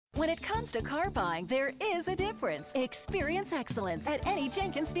When it comes to car buying, there is a difference. Experience excellence at any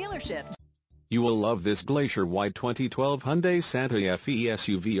Jenkins dealership. You will love this Glacier White 2012 Hyundai Santa Fe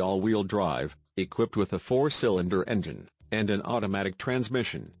SUV all-wheel drive, equipped with a 4-cylinder engine and an automatic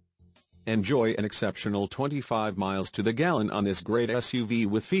transmission. Enjoy an exceptional 25 miles to the gallon on this great SUV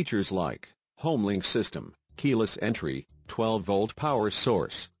with features like Homelink system, keyless entry, 12-volt power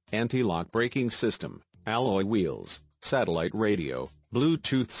source, anti-lock braking system, alloy wheels, satellite radio,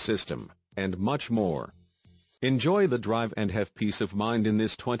 Bluetooth system, and much more. Enjoy the drive and have peace of mind in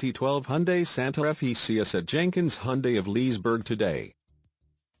this 2012 Hyundai Santa Fe. See us at Jenkins Hyundai of Leesburg today.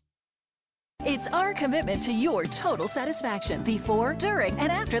 It's our commitment to your total satisfaction before, during, and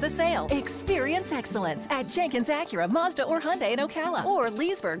after the sale. Experience excellence at Jenkins Acura, Mazda, or Hyundai in Ocala, or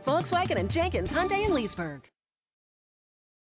Leesburg, Volkswagen and Jenkins Hyundai in Leesburg.